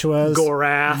Gargantuas,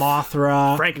 Gorath,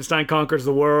 Mothra, Frankenstein Conquers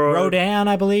the World. Rodan,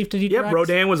 I believe, did he direct? Yep,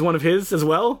 Rodan was one of his as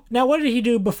well. Now, what did he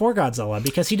do before Godzilla?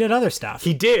 Because he did other stuff.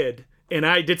 He did, and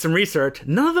I did some research.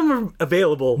 None of them are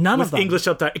available with English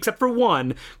subtitles, except for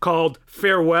one called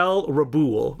Farewell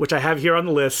Raboul, which I have here on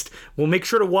the list. We'll make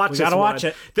sure to watch this one. We gotta watch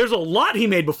it. There's a lot he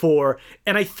made before,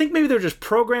 and I think maybe they're just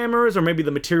programmers, or maybe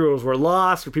the materials were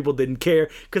lost, or people didn't care,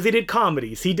 because he did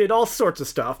comedies. He did all sorts of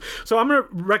stuff. So I'm going to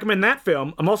recommend that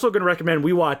film. I'm also going to recommend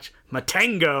we watch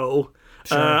Matango.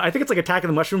 Sure. I think it's like Attack of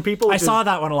the Mushroom People. I saw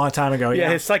that one a long time ago.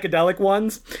 Yeah, his psychedelic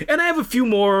ones. And I have a few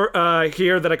more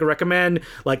here that I could recommend,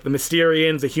 like The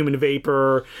Mysterians, The Human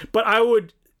Vapor. But I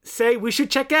would say we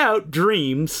should check out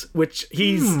Dreams, which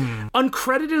he's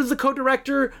uncredited as the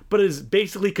co-director, but is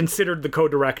basically considered the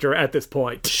co-director at this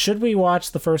point. Should we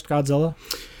watch the first Godzilla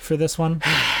for this one?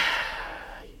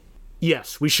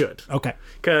 Yes, we should. Okay.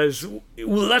 Because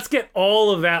let's get all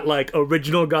of that like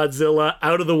original Godzilla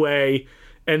out of the way.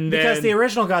 And then, because the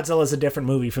original Godzilla is a different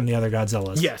movie from the other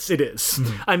Godzillas. Yes, it is.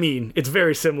 I mean, it's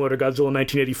very similar to Godzilla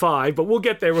 1985, but we'll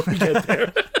get there when we get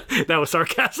there. That was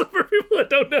sarcasm for people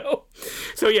that don't know.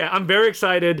 So yeah, I'm very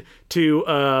excited to,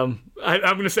 I'm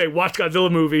going to say watch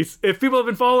Godzilla movies. If people have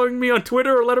been following me on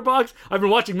Twitter or Letterboxd, I've been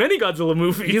watching many Godzilla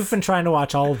movies. You've been trying to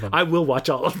watch all of them. I will watch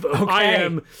all of them. Okay. I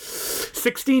am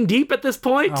 16 deep at this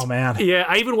point. Oh, man. Yeah,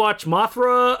 I even watched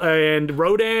Mothra and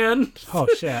Rodan. Oh,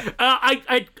 shit.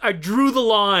 I drew the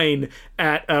line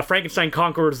at Frankenstein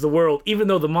Conquers the World, even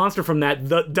though the monster from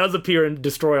that does appear and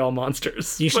destroy all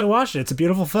monsters. You should have watched it. It's a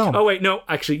beautiful film. Oh, wait, no.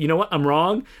 Actually, you know what? I'm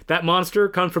wrong. That monster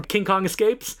comes from King Kong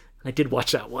Escapes. I did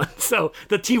watch that one. So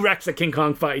the T-Rex that King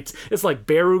Kong fights, it's like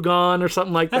Barugon or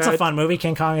something like that. That's a fun movie,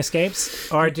 King Kong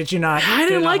Escapes. Or did you not? I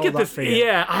didn't like it.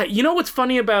 Yeah. You know what's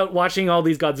funny about watching all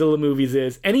these Godzilla movies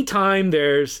is anytime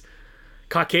there's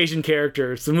Caucasian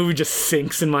characters, the movie just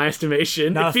sinks in my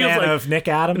estimation. Not a fan of Nick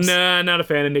Adams? Nah, not a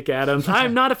fan of Nick Adams.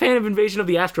 I'm not a fan of Invasion of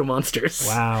the Astro Monsters.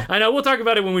 Wow. I know, we'll talk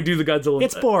about it when we do the Godzilla.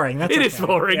 It's boring. It is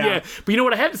boring, yeah. But you know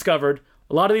what I have discovered?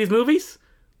 A lot of these movies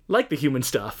like the human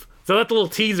stuff. So that's a little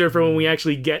teaser for when we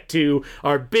actually get to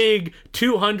our big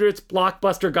 200th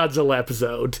blockbuster Godzilla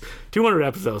episode. 200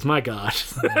 episodes, my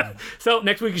gosh. So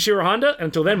next week is Shiro Honda. And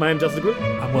until then, my name's Justin Group.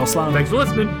 I'm Will Sloan. Thanks for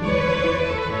listening.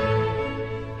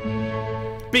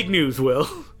 Big news, Will.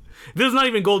 This is not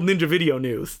even Golden Ninja Video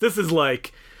news. This is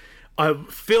like a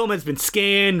film has been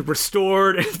scanned,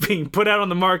 restored, and it's being put out on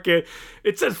the market.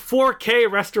 It says 4K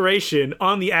restoration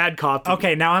on the ad copy.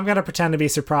 Okay, now I'm going to pretend to be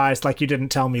surprised like you didn't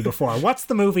tell me before. What's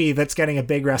the movie that's getting a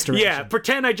big restoration? Yeah,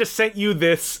 pretend I just sent you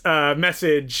this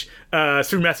message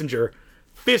through Messenger.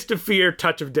 Fist of Fear,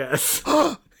 Touch of Death.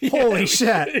 Holy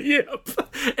shit. Yep.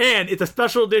 And it's a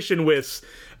special edition with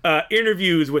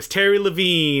interviews with Terry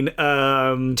Levine.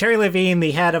 Terry Levine, the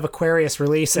head of Aquarius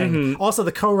Releasing. Also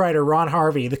the co-writer, Ron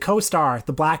Harvey. The co-star,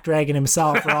 the Black Dragon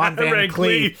himself, Ron Van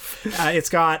Cleef. It's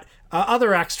got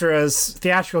other extras,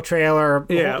 theatrical trailer,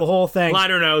 the whole thing.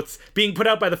 Liner notes. Being put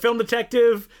out by the Film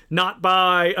Detective, not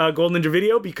by Golden Ninja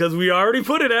Video, because we already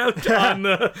put it out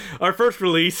on our first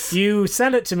release. You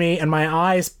sent it to me, and my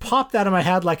eyes popped out of my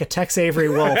head like a Tex Avery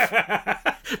wolf.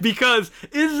 Because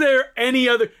is there any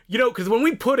other... You know, because when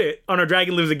we put it on our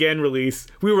Dragon Lives Again release,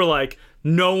 we were like...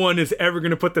 No one is ever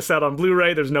going to put this out on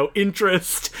Blu-ray. There's no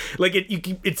interest. Like,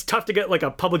 it's tough to get, like,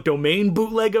 a public domain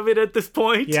bootleg of it at this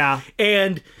point. Yeah.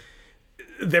 And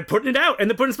they're putting it out, and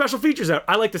they're putting special features out.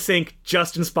 I like to think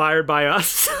just inspired by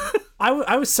us.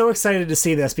 I was so excited to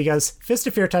see this because Fist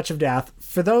of Fear, Touch of Death,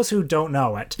 for those who don't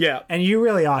know it, and you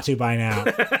really ought to by now,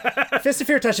 Fist of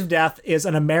Fear, Touch of Death is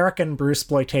an American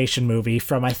Bruceploitation movie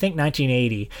from, I think,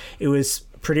 1980. It was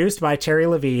produced by Terry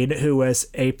Levine, who was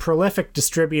a prolific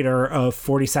distributor of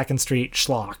 42nd Street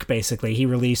schlock, basically. He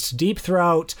released Deep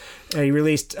Throat. He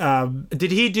released... Did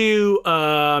he do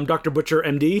Dr. Butcher,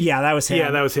 MD? Yeah, that was him.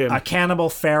 Yeah, that was him. Cannibal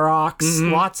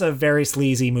Ferox. Lots of very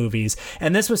sleazy movies.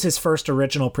 And this was his first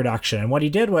original production. And what he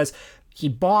did was he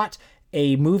bought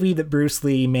a movie that Bruce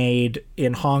Lee made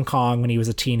in Hong Kong when he was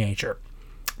a teenager.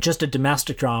 just a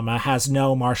domestic drama, has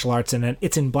no martial arts in it.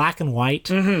 It's in black and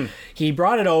white. He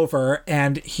brought it over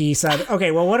and he said,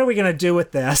 okay, well, what are we going to do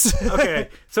with this? Okay,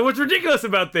 so what's ridiculous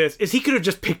about this is he could have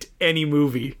just picked any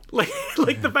movie. Like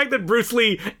the fact that Bruce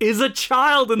Lee is a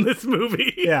child in this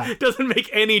movie doesn't make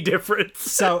any difference.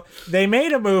 So they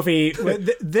made a movie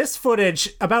with this footage,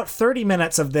 about 30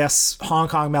 minutes of this Hong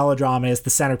Kong melodrama is the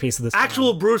centerpiece of this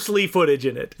Actual film. Bruce Lee footage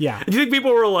in it. Yeah. Do you think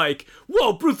people were like,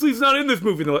 whoa, Bruce Lee's not in this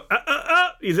movie? And they're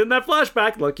like, he's in that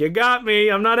flashback. Look, you got me.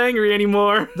 I'm not angry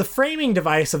anymore. The framing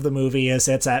device of the movie is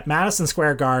it's at Madison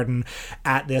Square Garden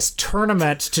at this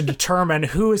tournament to determine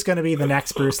who is going to be the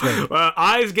next Bruce Lee.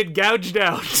 Eyes get gouged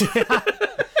out.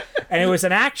 And it was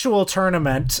an actual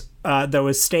tournament that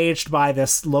was staged by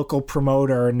this local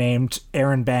promoter named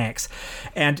Aaron Banks.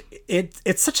 And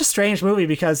it's such a strange movie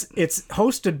because it's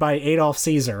hosted by Adolf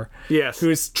Caesar. Yes.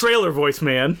 Who's trailer voice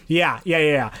man. Yeah.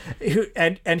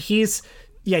 And he's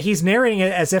narrating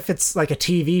it as if it's like a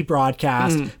TV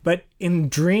broadcast, but in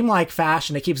dreamlike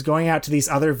fashion, it keeps going out to these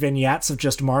other vignettes of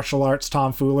just martial arts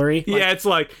tomfoolery. Yeah, it's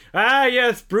like,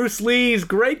 yes, Bruce Lee's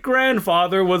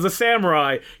great-grandfather was a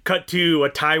samurai. Cut to a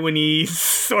Taiwanese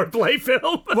swordplay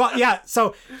film. Well, yeah,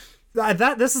 so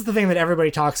this is the thing that everybody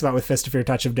talks about with Fist of Fear,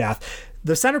 Touch of Death.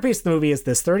 The centerpiece of the movie is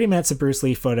this 30 minutes of Bruce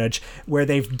Lee footage where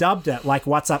they've dubbed it like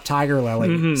What's Up, Tiger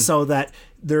Lily, so that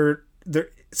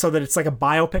it's like a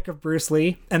biopic of Bruce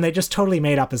Lee, and they just totally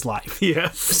made up his life.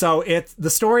 Yes. So the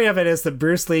story of it is that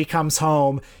Bruce Lee comes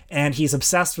home and he's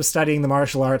obsessed with studying the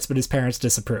martial arts, but his parents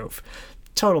disapprove.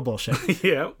 Total bullshit.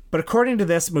 Yeah. But according to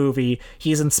this movie,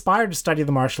 he's inspired to study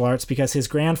the martial arts because his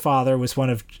grandfather was one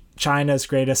of China's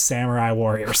greatest samurai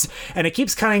warriors. And it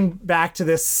keeps coming back to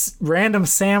this random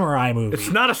samurai movie.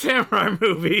 It's not a samurai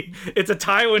movie. It's a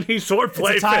Taiwanese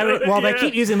swordplay film. Well, they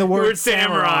keep using the word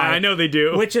samurai. I know they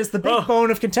do. Which is the big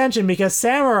bone of contention because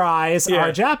samurais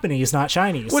are Japanese, not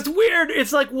Chinese. What's weird,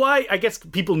 it's like, why? I guess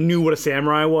people knew what a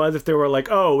samurai was. If they were like,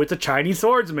 oh, it's a Chinese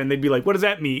swordsman, they'd be like, what does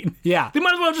that mean? Yeah. They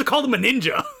might as well just call them a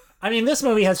ninja. I mean, this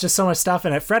movie has just so much stuff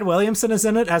in it. Fred Williamson is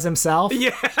in it as himself.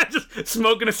 Yeah, just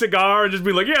smoking a cigar and just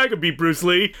be like, yeah, I could beat Bruce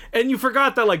Lee. And you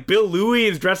forgot that, like, Bill Louis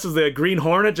is dressed as the Green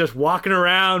Hornet, just walking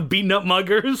around, beating up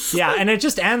muggers. Yeah, and it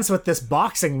just ends with this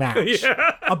boxing match.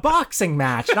 Yeah. A boxing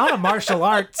match, not a martial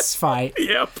arts fight.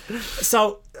 Yep.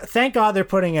 So, thank God they're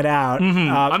putting it out.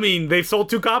 I mean, they've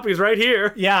sold 2 copies right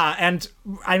here. Yeah, and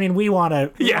I mean, we want to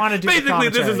do basically, the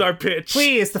commentary. this is our pitch.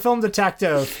 Please, the Film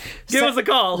Detective. Give us a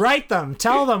call. Write them.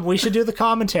 Tell them we should do the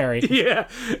commentary. Yeah.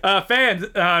 Fans,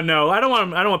 no, I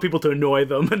don't want people to annoy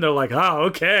them. And they're like, oh,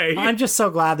 okay. I'm just so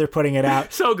glad they're putting it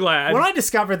out. So glad. When I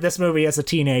discovered this movie as a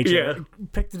teenager,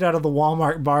 picked it out of the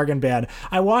Walmart bargain bin,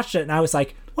 I watched it and I was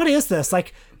like, what is this?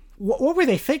 Like, what were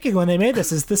they thinking when they made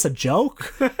this? Is this a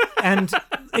joke? And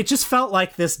it just felt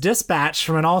like this dispatch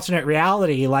from an alternate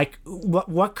reality. Like,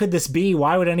 what could this be?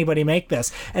 Why would anybody make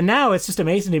this? And now it's just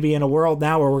amazing to be in a world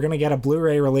now where we're going to get a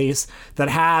Blu-ray release that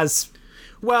has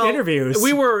interviews.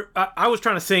 I was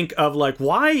trying to think of, like,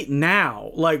 why now?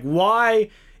 Like,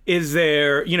 why is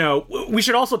there, we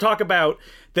should also talk about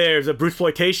there's a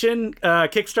Bruceploitation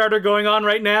Kickstarter going on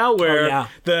right now where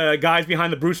the guys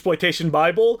behind the Bruceploitation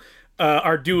Bible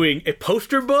are doing a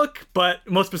poster book, but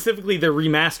most specifically, they're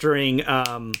remastering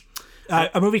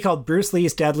a movie called Bruce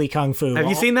Lee's Deadly Kung Fu. Have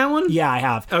you seen that one? Yeah, I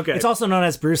have. Okay. It's also known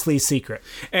as Bruce Lee's Secret.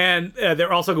 And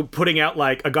they're also putting out,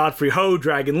 like, a Godfrey Ho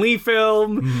Dragon Lee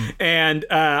film. And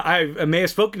I may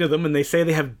have spoken to them, and they say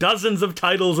they have dozens of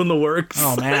titles in the works.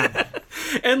 Oh, man.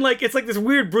 And, like, it's like this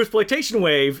weird Bruceploitation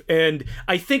wave, and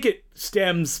I think it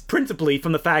stems principally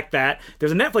from the fact that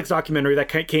there's a Netflix documentary that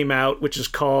came out, which is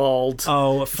called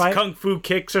Kung Fu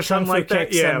Kicks or something like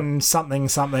that. Yeah, and something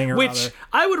or which other.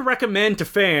 I would recommend to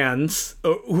fans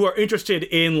who are interested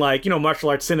in, like, martial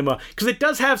arts cinema, because it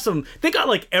does have they got,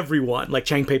 like, everyone, like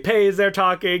Chang Pei is there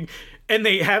talking. And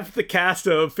they have the cast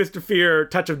of Fist of Fear,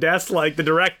 Touch of Death, like the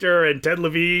director and Ted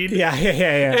Levine. Yeah.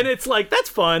 And it's like, that's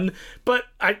fun. But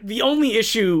the main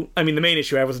issue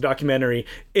I have with the documentary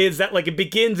is that, like, it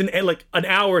begins in, like, an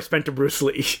hour spent to Bruce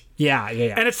Lee. Yeah.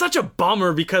 And it's such a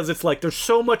bummer because it's like, there's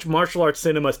so much martial arts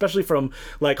cinema, especially from,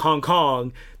 like, Hong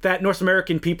Kong, that North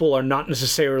American people are not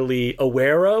necessarily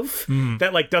aware of,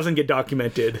 that, like, doesn't get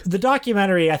documented. The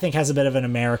documentary, I think, has a bit of an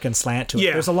American slant to it.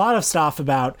 Yeah. There's a lot of stuff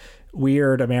about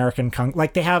weird American kung,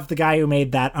 like they have the guy who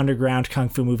made that underground kung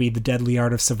fu movie, The Deadly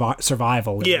Art of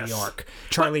Survival in New York,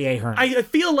 Charlie Ahern. I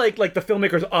feel like the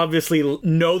filmmakers obviously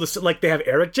know this, like they have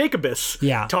Eric Jacobus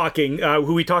talking,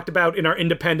 who we talked about in our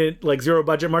independent, like zero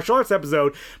budget martial arts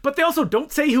episode, but they also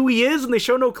don't say who he is and they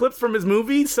show no clips from his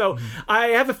movies. So I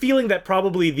have a feeling that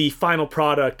probably the final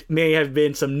product may have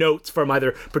been some notes from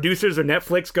either producers or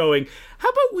Netflix going, how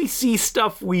about we see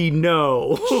stuff we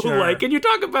know? Sure. Like, and you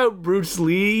talk about Bruce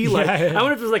Lee. Like, I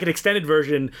wonder if there's like an extended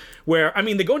version where, I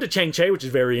mean, they go into Chang-Chi, which is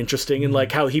very interesting, and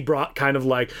like how he brought kind of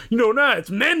like, it's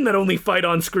men that only fight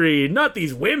on screen, not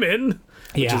these women.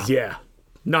 Which is,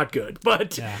 not good.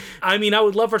 But, I mean, I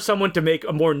would love for someone to make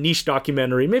a more niche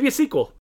documentary, maybe a sequel.